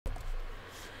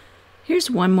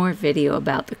Here's one more video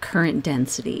about the current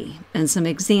density and some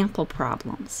example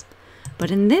problems. But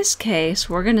in this case,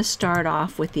 we're going to start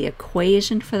off with the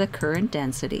equation for the current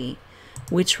density,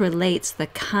 which relates the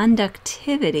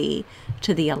conductivity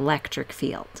to the electric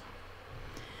field.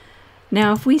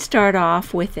 Now, if we start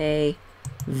off with a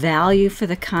value for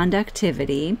the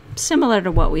conductivity, similar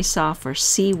to what we saw for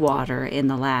seawater in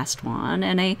the last one,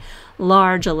 and a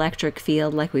large electric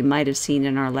field like we might have seen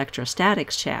in our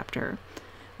electrostatics chapter,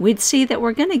 we'd see that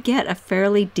we're going to get a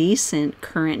fairly decent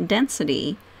current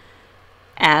density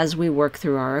as we work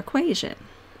through our equation.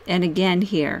 And again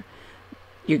here,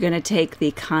 you're going to take the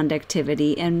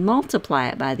conductivity and multiply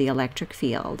it by the electric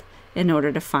field in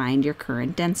order to find your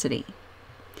current density.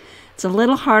 It's a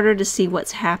little harder to see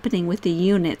what's happening with the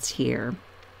units here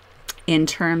in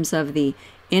terms of the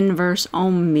inverse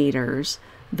ohm meters,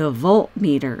 the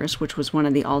voltmeters, which was one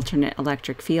of the alternate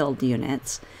electric field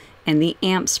units, and the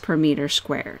amps per meter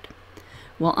squared.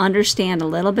 We'll understand a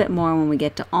little bit more when we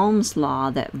get to Ohm's law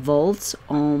that volts,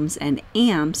 ohms, and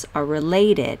amps are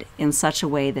related in such a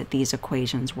way that these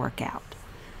equations work out.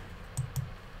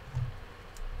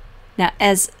 Now,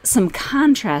 as some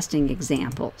contrasting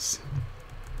examples,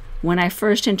 when I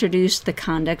first introduced the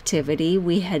conductivity,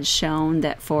 we had shown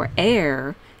that for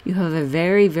air, you have a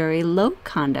very, very low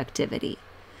conductivity.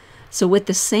 So with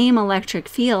the same electric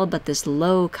field, but this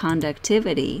low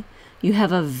conductivity, you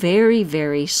have a very,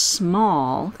 very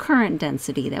small current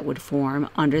density that would form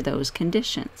under those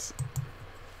conditions.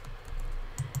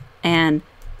 And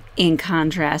in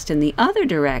contrast, in the other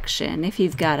direction, if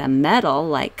you've got a metal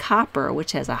like copper,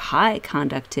 which has a high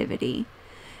conductivity,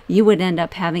 you would end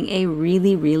up having a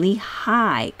really, really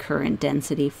high current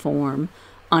density form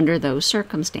under those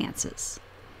circumstances.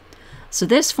 So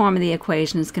this form of the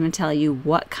equation is going to tell you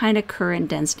what kind of current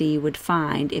density you would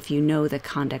find if you know the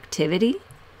conductivity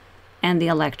and the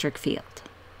electric field.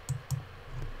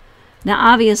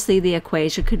 Now obviously the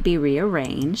equation could be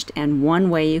rearranged, and one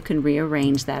way you can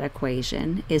rearrange that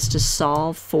equation is to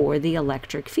solve for the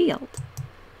electric field.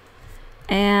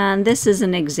 And this is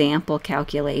an example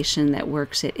calculation that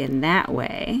works it in that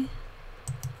way,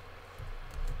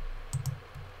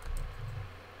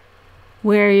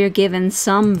 where you're given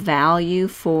some value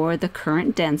for the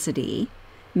current density.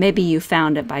 Maybe you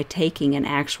found it by taking an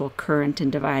actual current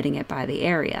and dividing it by the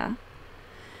area.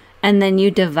 And then you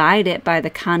divide it by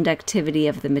the conductivity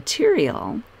of the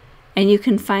material, and you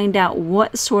can find out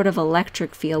what sort of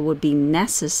electric field would be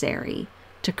necessary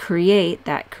to create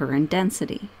that current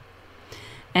density.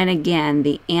 And again,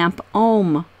 the amp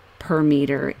ohm per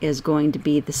meter is going to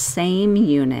be the same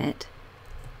unit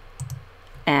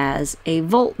as a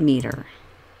voltmeter.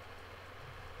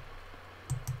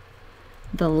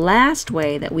 The last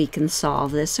way that we can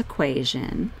solve this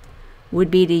equation would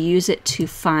be to use it to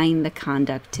find the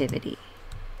conductivity.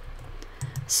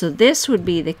 So this would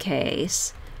be the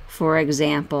case, for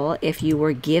example, if you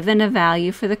were given a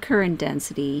value for the current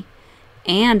density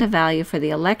and a value for the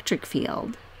electric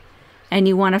field, and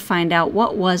you want to find out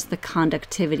what was the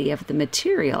conductivity of the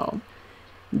material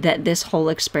that this whole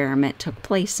experiment took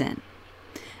place in.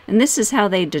 And this is how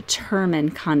they determine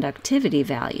conductivity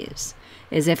values,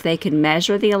 is if they can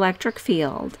measure the electric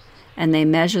field and they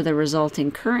measure the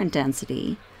resulting current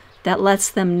density, that lets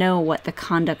them know what the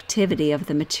conductivity of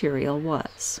the material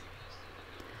was.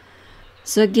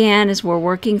 So again, as we're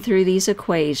working through these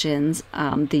equations,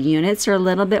 the units are a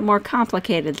little bit more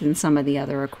complicated than some of the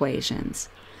other equations.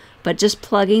 But just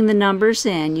plugging the numbers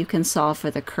in, you can solve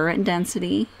for the current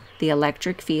density, the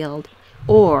electric field,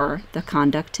 or the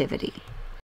conductivity.